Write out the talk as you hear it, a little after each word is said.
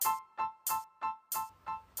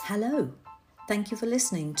Hello, thank you for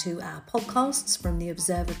listening to our podcasts from the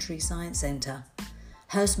Observatory Science Centre.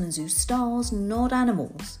 Hertzman Zoo stars, not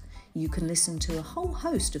animals. You can listen to a whole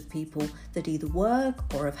host of people that either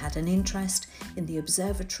work or have had an interest in the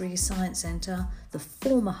Observatory Science Centre, the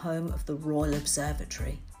former home of the Royal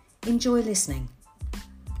Observatory. Enjoy listening.